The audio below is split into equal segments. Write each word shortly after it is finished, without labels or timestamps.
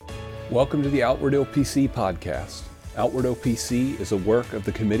Welcome to the Outward OPC podcast. Outward OPC is a work of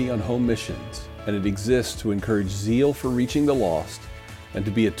the Committee on Home Missions, and it exists to encourage zeal for reaching the lost and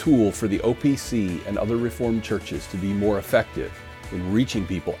to be a tool for the OPC and other Reformed churches to be more effective in reaching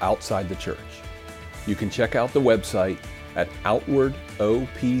people outside the church. You can check out the website at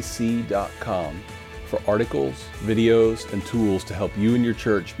outwardopc.com for articles, videos, and tools to help you and your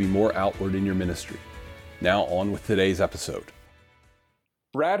church be more outward in your ministry. Now on with today's episode.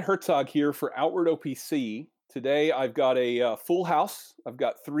 Brad Herzog here for Outward OPC. Today I've got a full house. I've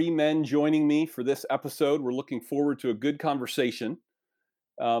got three men joining me for this episode. We're looking forward to a good conversation.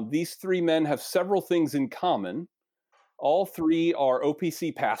 These three men have several things in common. All three are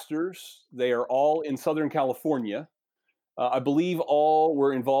OPC pastors. They are all in Southern California. I believe all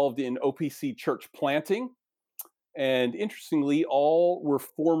were involved in OPC church planting. And interestingly, all were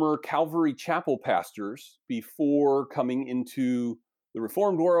former Calvary Chapel pastors before coming into the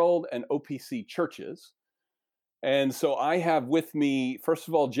Reformed world and OPC churches. And so I have with me, first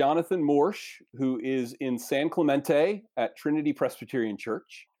of all, Jonathan Morsch, who is in San Clemente at Trinity Presbyterian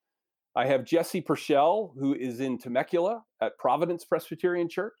Church. I have Jesse Purcell, who is in Temecula at Providence Presbyterian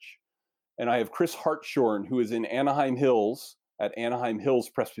Church. And I have Chris Hartshorn, who is in Anaheim Hills at Anaheim Hills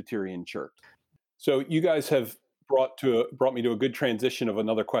Presbyterian Church. So you guys have brought me to a good transition of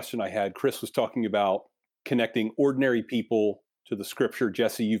another question I had. Chris was talking about connecting ordinary people to the scripture.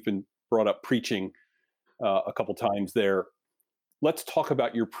 Jesse, you've been brought up preaching a couple times there. Let's talk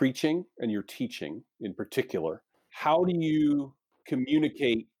about your preaching and your teaching in particular. How do you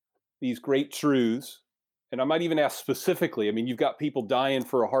communicate these great truths? And I might even ask specifically, I mean, you've got people dying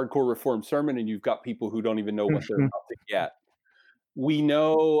for a hardcore Reformed sermon, and you've got people who don't even know what they're about to get. We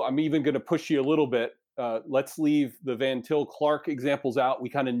know, I'm even going to push you a little bit. Let's leave the Van Til Clark examples out. We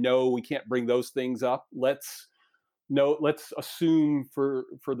kind of know we can't bring those things up. Let's assume for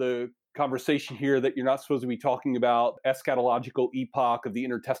the conversation here that you're not supposed to be talking about eschatological epoch of the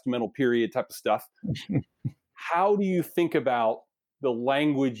intertestamental period type of stuff. How do you think about the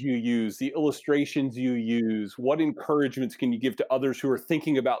language you use, the illustrations you use? What encouragements can you give to others who are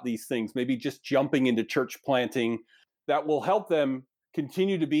thinking about these things, maybe just jumping into church planting, that will help them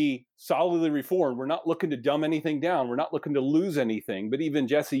continue to be solidly reformed? We're not looking to dumb anything down. We're not looking to lose anything. But even,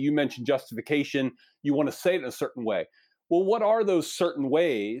 Jesse, you mentioned justification. You want to say it in a certain way. Well, what are those certain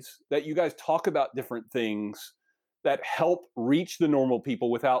ways that you guys talk about different things that help reach the normal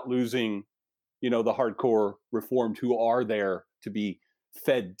people without losing, the hardcore Reformed who are there to be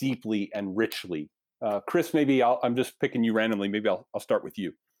fed deeply and richly? Chris, maybe I'm just picking you randomly. Maybe I'll start with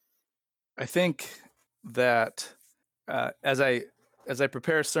you. I think that as I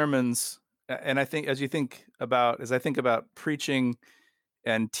prepare sermons, and I think as I think about preaching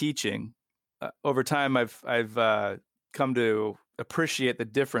and teaching, over time I've come to appreciate the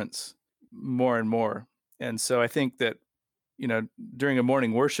difference more and more. And so I think that during a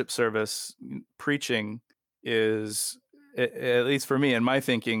morning worship service, preaching is, at least for me and my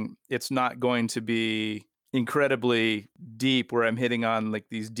thinking, it's not going to be incredibly deep where I'm hitting on like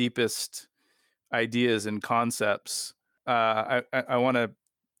these deepest ideas and concepts. I want to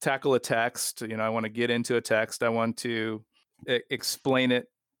tackle a text. I want to get into a text. I want to explain it.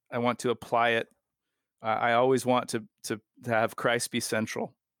 I want to apply it. I always want to have Christ be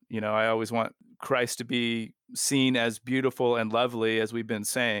central. I always want Christ to be seen as beautiful and lovely, as we've been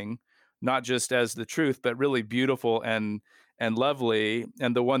saying, not just as the truth, but really beautiful and lovely,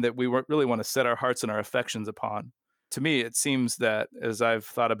 and the one that we really want to set our hearts and our affections upon. To me, it seems that as I've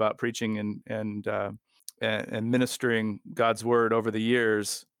thought about preaching and ministering God's word over the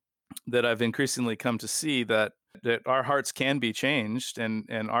years, that I've increasingly come to see that our hearts can be changed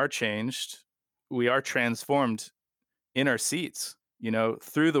and are changed. We are transformed in our seats,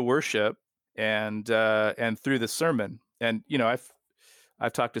 through the worship and through the sermon. And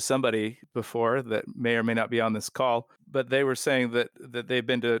I've talked to somebody before that may or may not be on this call, but they were saying that they've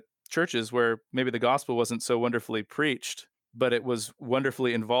been to churches where maybe the gospel wasn't so wonderfully preached, but it was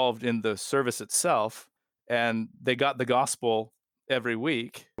wonderfully involved in the service itself. And they got the gospel every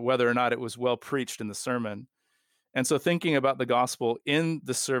week, whether or not it was well preached in the sermon. And so thinking about the gospel in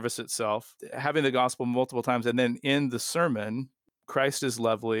the service itself, having the gospel multiple times, and then in the sermon, Christ is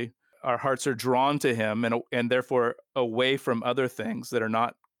lovely. Our hearts are drawn to him and therefore away from other things that are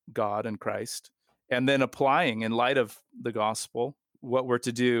not God and Christ. And then applying in light of the gospel what we're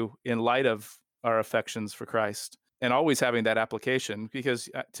to do in light of our affections for Christ. And always having that application, because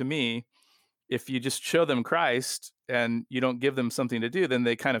to me, if you just show them Christ and you don't give them something to do, then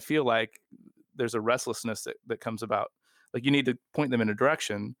they kind of feel like there's a restlessness that comes about. Like you need to point them in a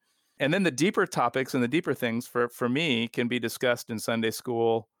direction. And then the deeper topics and the deeper things for me can be discussed in Sunday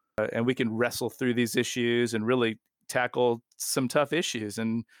school and we can wrestle through these issues and really tackle some tough issues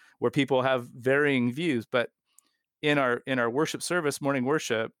and where people have varying views. But in our worship service, morning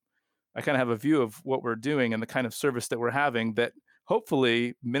worship, I kind of have a view of what we're doing and the kind of service that we're having that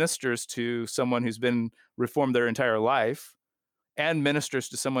hopefully ministers to someone who's been Reformed their entire life and ministers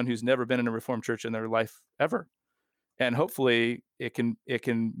to someone who's never been in a Reformed church in their life ever. And hopefully it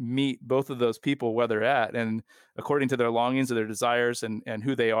can meet both of those people where they're at and according to their longings or their desires and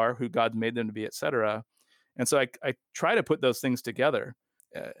who they are, who God made them to be, et cetera. And so I try to put those things together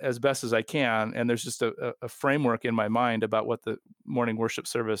as best as I can. And there's just a framework in my mind about what the morning worship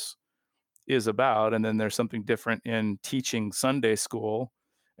service is about. And then there's something different in teaching Sunday school.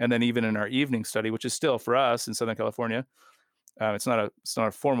 And then even in our evening study, which is still for us in Southern California, it's not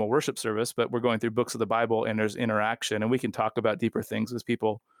a formal worship service, but we're going through books of the Bible and there's interaction and we can talk about deeper things as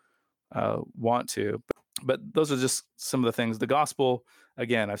people want to. But those are just some of the things. The gospel,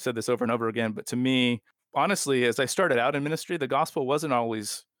 again, I've said this over and over again, but to me, honestly, as I started out in ministry, the gospel wasn't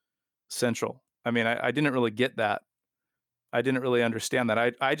always central. I mean, I didn't really get that. I didn't really understand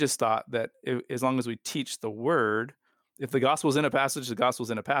that. I just thought that as long as we teach the word, if the gospel's in a passage, the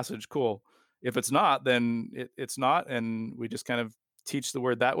gospel's in a passage, cool. If it's not, then it's not. And we just kind of teach the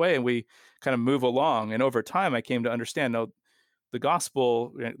word that way and we kind of move along. And over time, I came to understand, no, the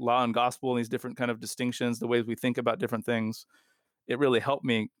gospel, law and gospel, and these different kind of distinctions, the ways we think about different things, it really helped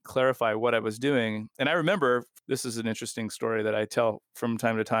me clarify what I was doing. And I remember, this is an interesting story that I tell from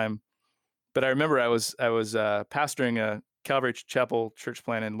time to time, but I remember I was pastoring a Calvary Chapel church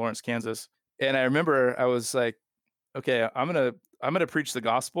plant in Lawrence, Kansas. And I remember I was like, okay, I'm going to preach the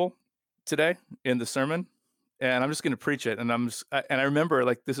gospel today in the sermon and I'm just going to preach it. And I remember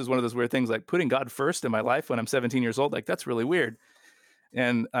like, this is one of those weird things, like putting God first in my life when I'm 17 years old, like that's really weird.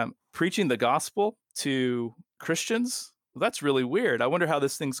 And preaching the gospel to Christians, well, that's really weird. I wonder how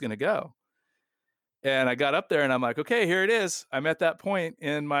this thing's going to go. And I got up there and I'm like, okay, here it is. I'm at that point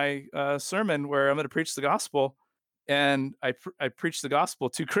in my sermon where I'm going to preach the gospel. And I preached the gospel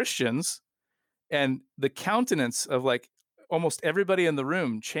to Christians and the countenance of like almost everybody in the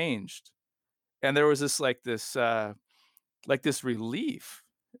room changed. And there was this relief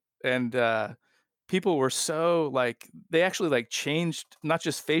and people were so like, they actually like changed, not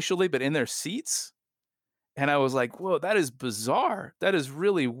just facially, but in their seats. And I was like, whoa, that is bizarre. That is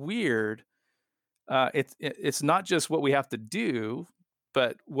really weird. It's not just what we have to do,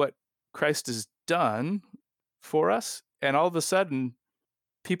 but what Christ has done for us. And all of a sudden,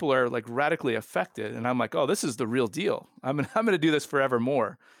 people are like radically affected. And I'm like, oh, this is the real deal. I'm going to do this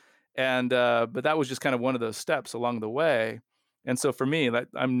forevermore. And but that was just kind of one of those steps along the way. And so for me,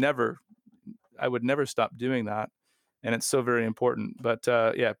 I would never stop doing that. And it's so very important. But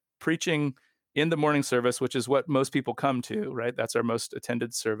yeah, preaching in the morning service, which is what most people come to, right? That's our most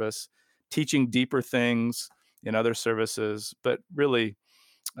attended service. Teaching deeper things in other services, but really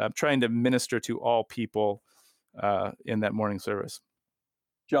trying to minister to all people in that morning service.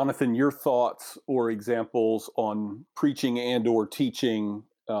 Jonathan, your thoughts or examples on preaching and or teaching,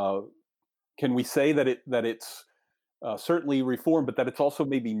 can we say that it's certainly Reformed, but that it's also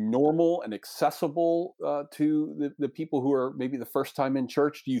maybe normal and accessible to the people who are maybe the first time in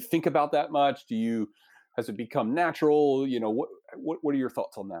church? Do you think about that much? Has it become natural? You know, what are your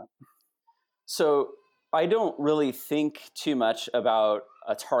thoughts on that? So I don't really think too much about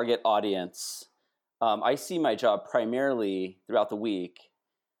a target audience. I see my job primarily throughout the week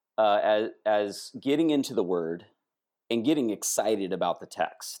as getting into the Word and getting excited about the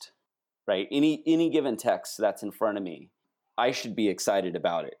text, right? Any given text that's in front of me, I should be excited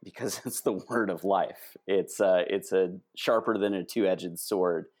about it because it's the Word of life. It's a sharper than a two-edged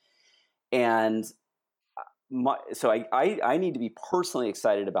sword. And so I need to be personally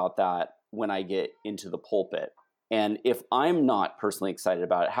excited about that when I get into the pulpit. And if I'm not personally excited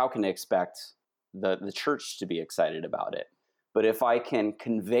about it, how can I expect the church to be excited about it? But if I can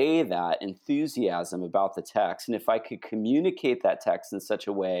convey that enthusiasm about the text, and if I could communicate that text in such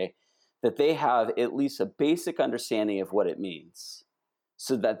a way that they have at least a basic understanding of what it means,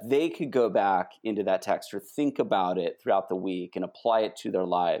 so that they could go back into that text or think about it throughout the week and apply it to their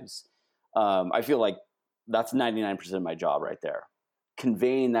lives, I feel like that's 99% of my job right there.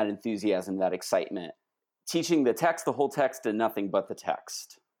 Conveying that enthusiasm, that excitement, teaching the text, the whole text, and nothing but the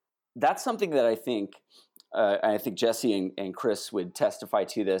text. That's something that I think Jesse and Chris would testify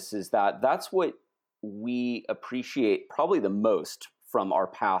to this, is that's what we appreciate probably the most from our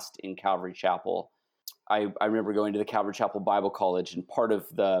past in Calvary Chapel. I remember going to the Calvary Chapel Bible College, and part of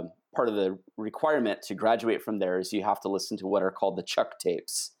the requirement to graduate from there is you have to listen to what are called the Chuck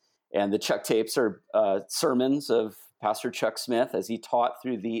tapes. And the Chuck tapes are sermons of Pastor Chuck Smith as he taught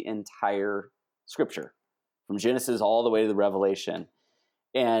through the entire scripture, from Genesis all the way to the Revelation.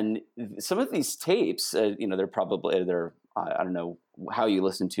 And some of these tapes, they're I don't know how you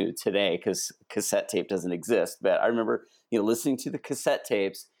listen to it today because cassette tape doesn't exist. But I remember, listening to the cassette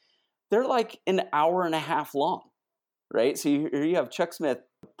tapes. They're like an hour and a half long, right? So here you have Chuck Smith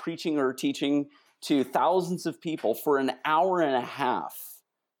preaching or teaching to thousands of people for an hour and a half.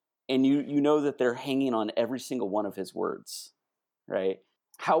 And you know that they're hanging on every single one of his words, right?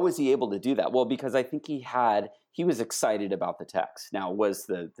 How was he able to do that? Well, because I think he was excited about the text. Now, was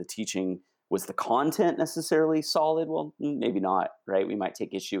the teaching, was the content necessarily solid? Well, maybe not, right? We might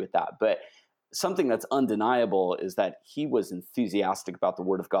take issue with that. But something that's undeniable is that he was enthusiastic about the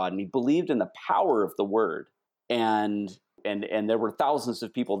Word of God, and he believed in the power of the Word. And there were thousands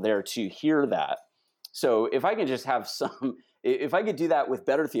of people there to hear that. So if I could just have if I could do that with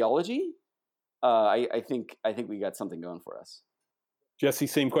better theology, I think we got something going for us. Jesse,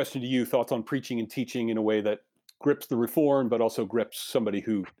 same question to you. Thoughts on preaching and teaching in a way that grips the Reformed, but also grips somebody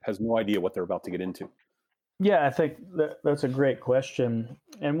who has no idea what they're about to get into? Yeah, I think that's a great question,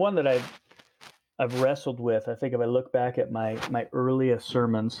 and one that I've wrestled with. I think if I look back at my earliest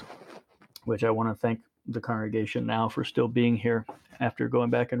sermons, which I want to thank the congregation now for still being here after going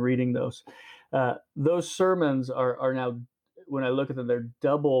back and reading those sermons are now, when I look at them, they're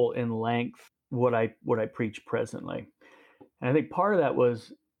double in length what I preach presently. And I think part of that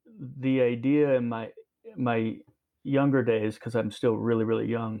was the idea in my younger days, because I'm still really, really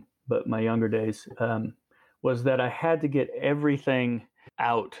young, but my younger days was that I had to get everything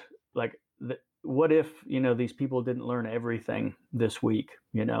out. Like, what if, these people didn't learn everything this week,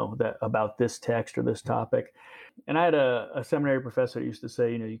 that about this text or this topic? And I had a seminary professor who used to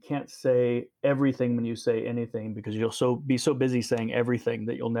say, you can't say everything when you say anything, because you'll be so busy saying everything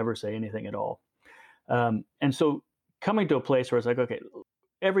that you'll never say anything at all. And so coming to a place where it's like, okay,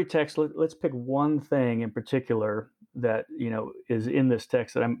 every text, let's pick one thing in particular that, is in this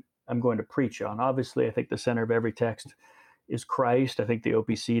text that I'm going to preach on. Obviously, I think the center of every text is Christ. I think the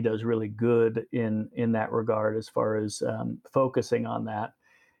OPC does really good in that regard as far as focusing on that.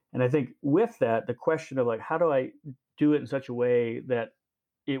 And I think with that, the question of like, how do I do it in such a way that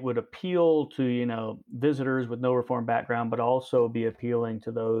it would appeal to, visitors with no Reformed background, but also be appealing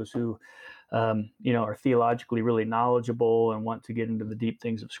to those who, are theologically really knowledgeable and want to get into the deep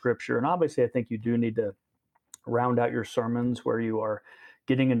things of Scripture. And obviously, I think you do need to round out your sermons where you are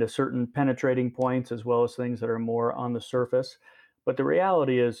getting into certain penetrating points as well as things that are more on the surface. But the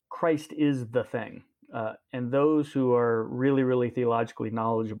reality is Christ is the thing. And those who are really, really theologically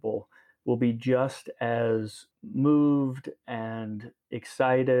knowledgeable will be just as moved and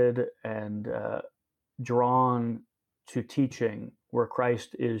excited and drawn to teaching where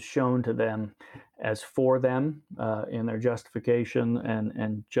Christ is shown to them as for them in their justification,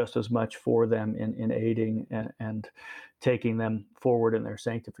 and just as much for them in aiding and taking them forward in their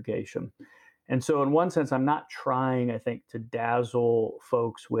sanctification. And so in one sense, I'm not trying, I think, to dazzle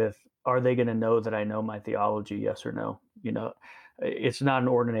folks with, are they going to know that I know my theology? Yes or no? It's not an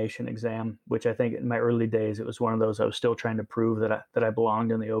ordination exam, which I think in my early days, it was one of those I was still trying to prove that I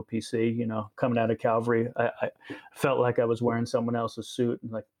belonged in the OPC. Coming out of Calvary, I felt like I was wearing someone else's suit,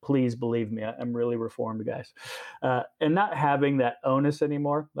 and like, please believe me, I'm really Reformed, guys. And not having that onus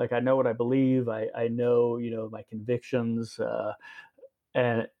anymore. Like, I know what I believe. I know, my convictions,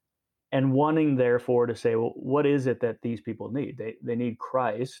 and wanting therefore to say, well, what is it that these people need? They need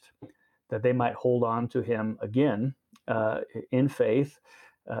Christ, that they might hold on to him again in faith,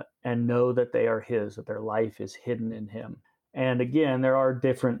 and know that they are his, that their life is hidden in him. And again, there are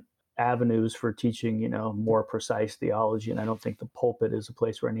different avenues for teaching, more precise theology. And I don't think the pulpit is a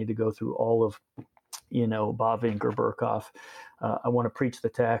place where I need to go through all of, Bavinck or Berkhoff. I want to preach the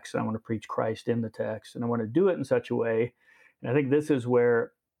text, and I want to preach Christ in the text, and I want to do it in such a way. And I think this is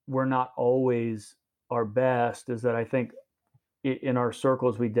where we're not always our best, is that I think in our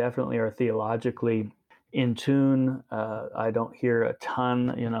circles, we definitely are theologically in tune. I don't hear a ton,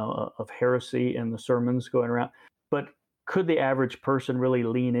 of heresy in the sermons going around. But could the average person really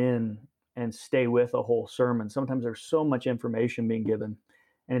lean in and stay with a whole sermon? Sometimes there's so much information being given,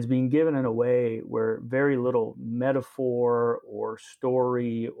 and it's being given in a way where very little metaphor or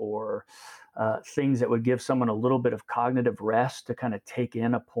story or things that would give someone a little bit of cognitive rest to kind of take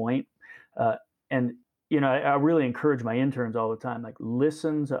in a point. And I really encourage my interns all the time, like,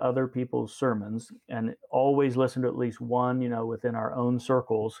 listen to other people's sermons, and always listen to at least one, within our own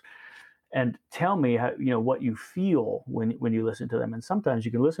circles, and tell me how, what you feel when you listen to them. And sometimes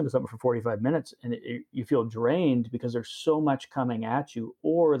you can listen to something for 45 minutes and you feel drained because there's so much coming at you,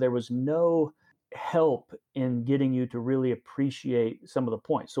 or there was no help in getting you to really appreciate some of the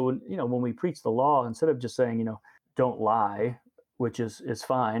points. So when we preach the law, instead of just saying, don't lie, which is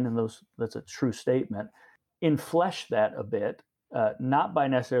fine, and that's a true statement, inflesh that a bit, not by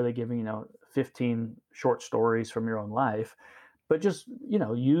necessarily giving 15 short stories from your own life, but just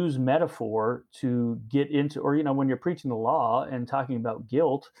use metaphor to get into, or when you're preaching the law and talking about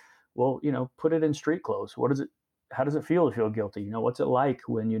guilt, well, put it in street clothes. How does it feel to feel guilty? What's it like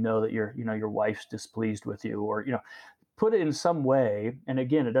when you know that your wife's displeased with you, or put it in some way. And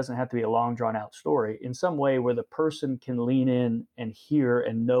again, it doesn't have to be a long drawn out story, in some way where the person can lean in and hear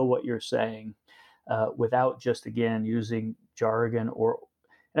and know what you're saying, without just, again, using jargon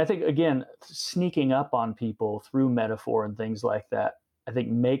and I think, again, sneaking up on people through metaphor and things like that, I think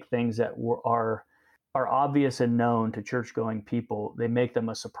make things that are obvious and known to church-going people, they make them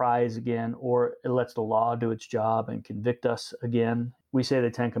a surprise again, or it lets the law do its job and convict us again. We say the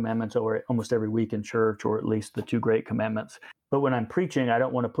 10 Commandments almost every week in church, or at least the 2 great commandments. But when I'm preaching, I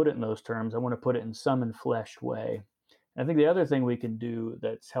don't want to put it in those terms. I want to put it in some enfleshed way. And I think the other thing we can do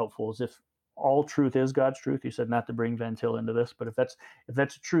that's helpful is, if all truth is God's truth. You said not to bring Van Til into this, but if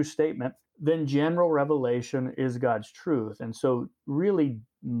that's a true statement, then general revelation is God's truth. And so really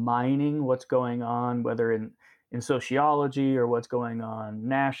mining what's going on, whether in sociology or what's going on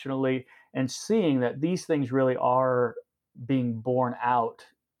nationally, and seeing that these things really are being borne out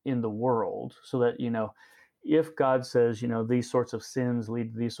in the world, so that, if God says, these sorts of sins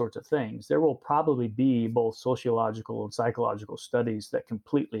lead to these sorts of things, there will probably be both sociological and psychological studies that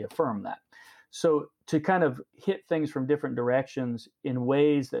completely affirm that. So to kind of hit things from different directions in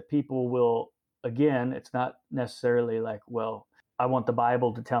ways that people will, again, it's not necessarily like, well, I want the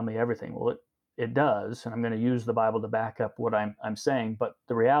Bible to tell me everything. Well, it does, and I'm going to use the Bible to back up what I'm saying. But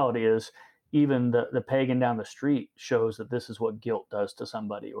the reality is, even the pagan down the street shows that this is what guilt does to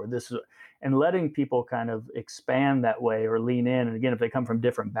somebody, or and letting people kind of expand that way or lean in. And again, if they come from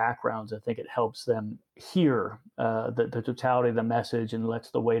different backgrounds, I think it helps them hear the totality of the message, and lets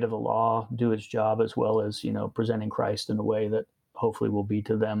the weight of the law do its job, as well as, presenting Christ in a way that hopefully will be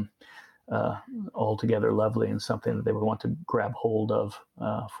to them altogether lovely, and something that they would want to grab hold of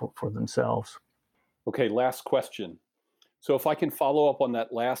for themselves. Okay, last question. So if I can follow up on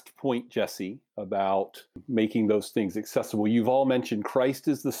that last point, Jesse, about making those things accessible, you've all mentioned Christ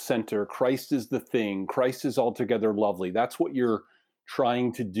is the center, Christ is the thing, Christ is altogether lovely. That's what you're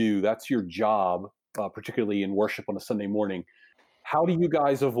trying to do. That's your job, particularly in worship on a Sunday morning. How do you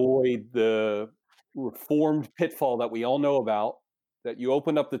guys avoid the Reformed pitfall that we all know about, that you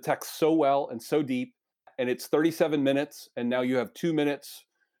open up the text so well and so deep, and it's 37 minutes, and now you have 2 minutes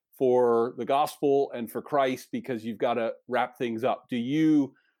for the gospel and for Christ, because you've got to wrap things up? Do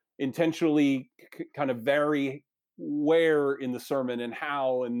you intentionally kind of vary where in the sermon and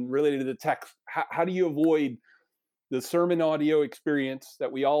how, and related to the text? How do you avoid the sermon audio experience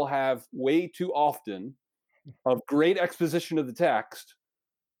that we all have way too often of great exposition of the text?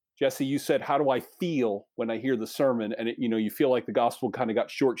 Jesse, you said, how do I feel when I hear the sermon? And you feel like the gospel kind of got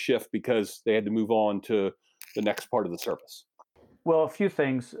short shift because they had to move on to the next part of the service. Well, a few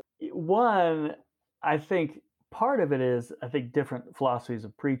things. One, I think part of it is, different philosophies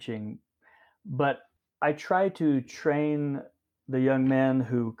of preaching, but I try to train the young men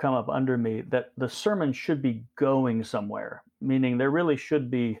who come up under me that the sermon should be going somewhere, meaning there really should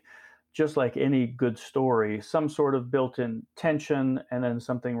be, just like any good story, some sort of built-in tension, and then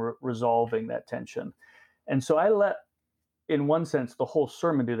something resolving that tension. And so I let, in one sense, the whole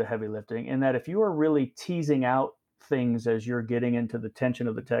sermon do the heavy lifting, in that if you are really teasing out things as you're getting into the tension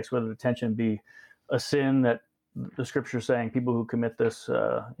of the text, whether the tension be a sin that the scripture is saying people who commit this,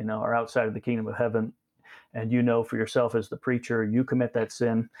 are outside of the kingdom of heaven, and for yourself as the preacher, you commit that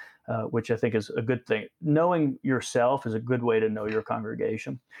sin, which I think is a good thing. Knowing yourself is a good way to know your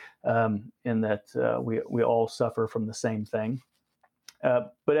congregation, in that we all suffer from the same thing.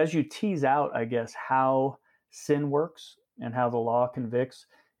 But as you tease out, I guess, how sin works and how the law convicts,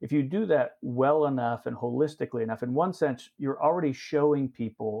 if you do that well enough and holistically enough, in one sense, you're already showing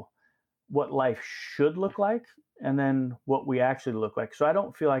people what life should look like, and then what we actually look like. So I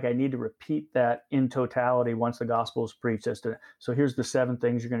don't feel like I need to repeat that in totality once the gospel is preached, so here's the 7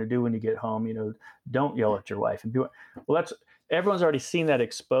 things you're going to do when you get home. Don't yell at your wife. And everyone's already seen that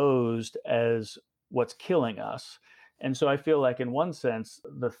exposed as what's killing us. And so I feel like, in one sense,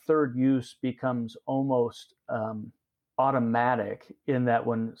 the third use becomes almost automatic, in that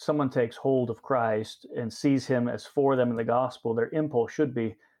when someone takes hold of Christ and sees him as for them in the gospel, their impulse should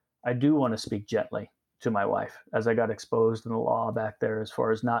be, I do want to speak gently to my wife, as I got exposed in the law back there as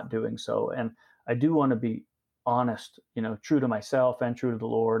far as not doing so. And I do want to be honest, true to myself and true to the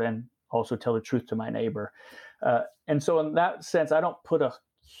Lord, and also tell the truth to my neighbor. And so in that sense, I don't put a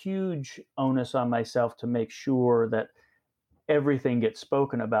huge onus on myself to make sure that everything gets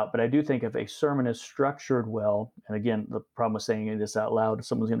spoken about. But I do think if a sermon is structured well, and again, the problem with saying this out loud,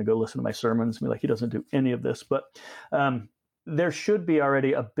 someone's going to go listen to my sermons and be like, he doesn't do any of this. But there should be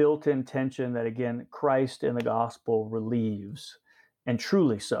already a built-in tension that, again, Christ in the gospel relieves, and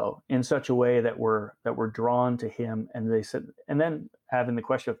truly so, in such a way that we're drawn to him. And they said, and then having the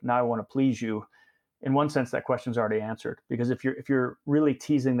question of, now I want to please you. In one sense, that question's already answered, because if you're really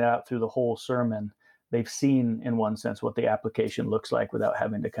teasing that out through the whole sermon, they've seen, in one sense, what the application looks like without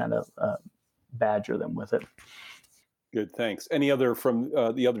having to kind of badger them with it. Good, thanks. Any other from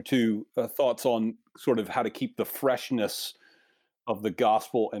the other two thoughts on sort of how to keep the freshness of the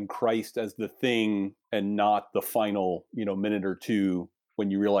gospel and Christ as the thing and not the final, minute or two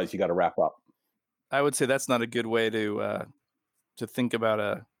when you realize you got to wrap up? I would say that's not a good way to think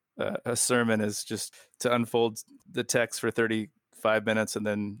about a sermon, is just to unfold the text for 35 minutes and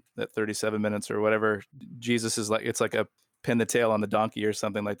then that 37 minutes or whatever. Jesus is like, it's like a pin the tail on the donkey or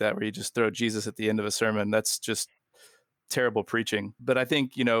something like that, where you just throw Jesus at the end of a sermon. That's just terrible preaching. But I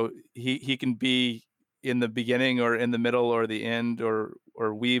think, he can be in the beginning or in the middle or the end or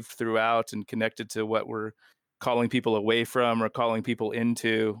weaved throughout and connected to what we're calling people away from or calling people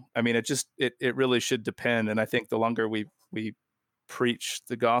into. I mean, it really should depend. And I think the longer we preach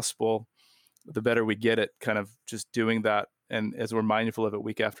the gospel, the better we get at kind of just doing that. And as we're mindful of it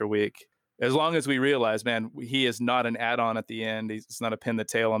week after week, as long as we realize, man, he is not an add-on at the end. It's not a pin the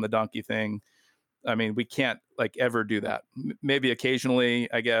tail on the donkey thing. I mean, we can't ever do that. Maybe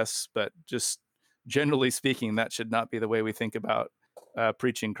occasionally, I guess, but just generally speaking, that should not be the way we think about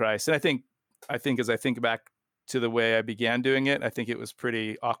preaching Christ. And I think as I think back to the way I began doing it, I think it was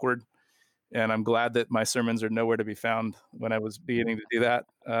pretty awkward. And I'm glad that my sermons are nowhere to be found when I was beginning to do that,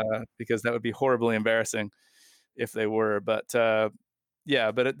 because that would be horribly embarrassing if they were. But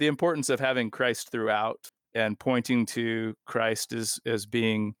but the importance of having Christ throughout and pointing to Christ as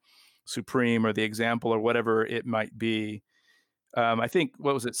being supreme or the example or whatever it might be. I think,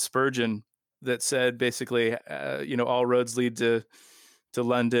 what was it, Spurgeon, that said basically, all roads lead to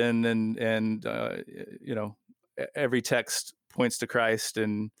London, and every text points to Christ.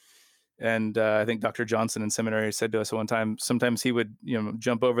 And I think Dr. Johnson in seminary said to us one time, sometimes he would,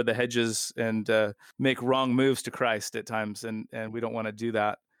 jump over the hedges and make wrong moves to Christ at times. And we don't want to do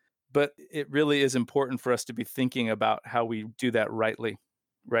that. But it really is important for us to be thinking about how we do that rightly,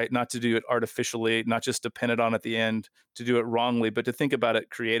 right? Not to do it artificially, not just to pin it on at the end, to do it wrongly, but to think about it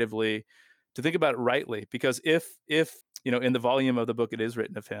creatively, to think about it rightly. Because if in the volume of the book, it is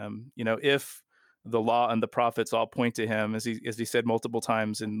written of him, if the law and the prophets all point to him, as he said multiple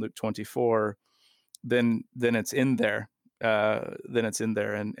times in Luke 24, then it's in there.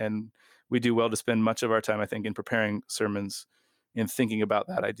 And we do well to spend much of our time, I think, in preparing sermons, in thinking about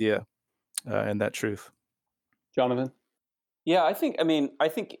that idea and that truth. Jonathan? Yeah, I think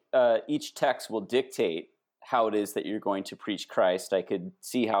each text will dictate how it is that you're going to preach Christ. I could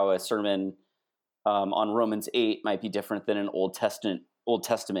see how a sermon on Romans 8 might be different than an Old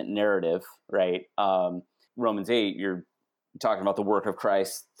Testament narrative, right? Romans 8, you're talking about the work of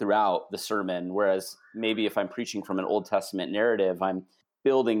Christ throughout the sermon, whereas maybe if I'm preaching from an Old Testament narrative, I'm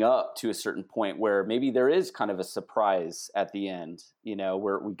building up to a certain point where maybe there is kind of a surprise at the end,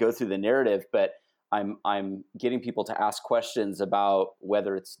 where we go through the narrative, but I'm getting people to ask questions about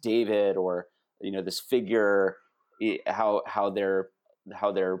whether it's David or this figure, how they're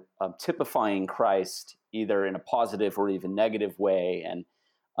typifying Christ either in a positive or even negative way, and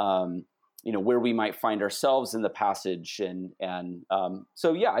where we might find ourselves in the passage, and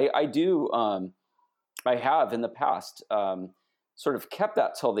so I do. I have in the past sort of kept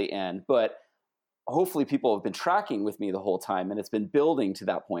that till the end, but hopefully people have been tracking with me the whole time, and it's been building to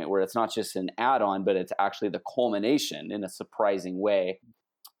that point where it's not just an add-on, but it's actually the culmination in a surprising way.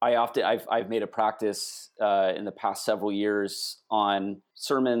 I've made a practice in the past several years on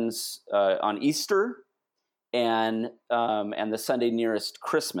sermons on Easter and the Sunday nearest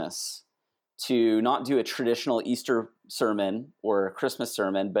Christmas, to not do a traditional Easter sermon or a Christmas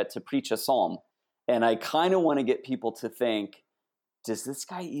sermon, but to preach a psalm. And I kind of want to get people to think, does this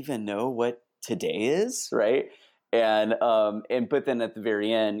guy even know what today is, right? And but then at the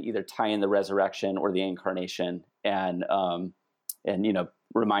very end, either tie in the resurrection or the incarnation, and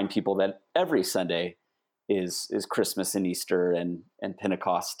remind people that every Sunday is Christmas and Easter and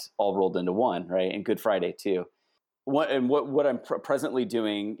Pentecost all rolled into one, right? And Good Friday too. What I'm presently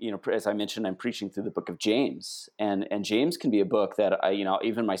doing, as I mentioned, I'm preaching through the book of James, and James can be a book that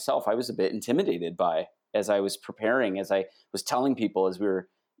even myself, I was a bit intimidated by as I was preparing, as I was telling people as we were,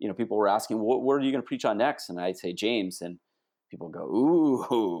 people were asking, what are you going to preach on next? And I'd say James, and people go, ooh,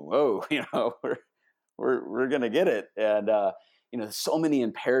 whoa, we're going to get it. And, there's so many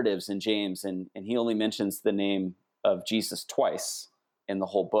imperatives in James, and he only mentions the name of Jesus twice in the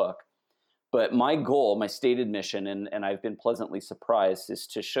whole book. But my goal, my stated mission, and I've been pleasantly surprised, is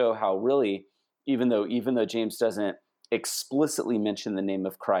to show how really, even though James doesn't explicitly mention the name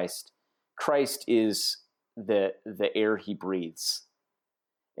of Christ, Christ is the air he breathes.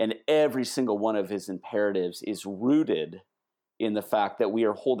 And every single one of his imperatives is rooted in the fact that we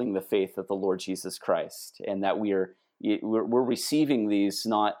are holding the faith of the Lord Jesus Christ, and that we're receiving these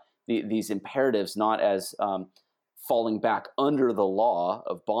imperatives not as falling back under the law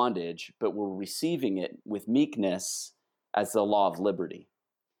of bondage, but we're receiving it with meekness as the law of liberty.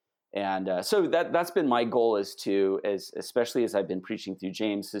 And so that's been my goal, especially as I've been preaching through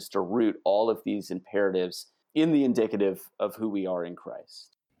James, is to root all of these imperatives in the indicative of who we are in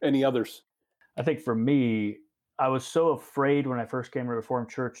Christ. Any others? I think for me, I was so afraid when I first came to Reformed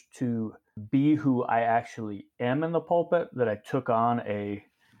Church to be who I actually am in the pulpit that I took on a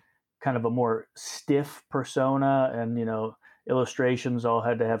kind of a more stiff persona, and illustrations all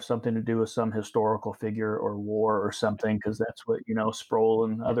had to have something to do with some historical figure or war or something, because that's what Sproul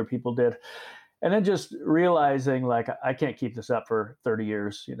and other people did. And then just realizing, like, I can't keep this up for 30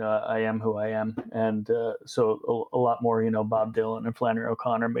 years. I am who I am. And so a lot more, Bob Dylan and Flannery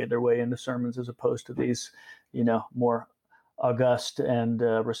O'Connor made their way into sermons as opposed to these, more august and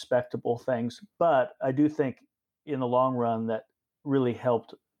respectable things. But I do think in the long run that really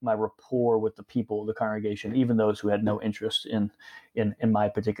helped my rapport with the people of the congregation, even those who had no interest in my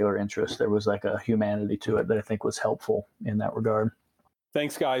particular interest. There was like a humanity to it that I think was helpful in that regard.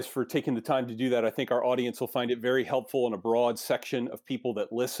 Thanks, guys, for taking the time to do that. I think our audience will find it very helpful in a broad section of people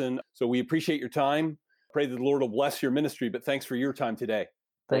that listen. So we appreciate your time. Pray that the Lord will bless your ministry, but thanks for your time today.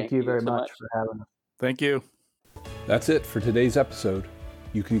 Thank you very much for having us. Thank you. That's it for today's episode.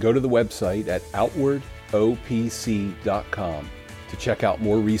 You can go to the website at outwardopc.com to check out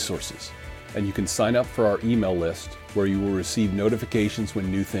more resources. And you can sign up for our email list where you will receive notifications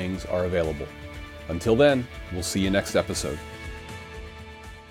when new things are available. Until then, we'll see you next episode.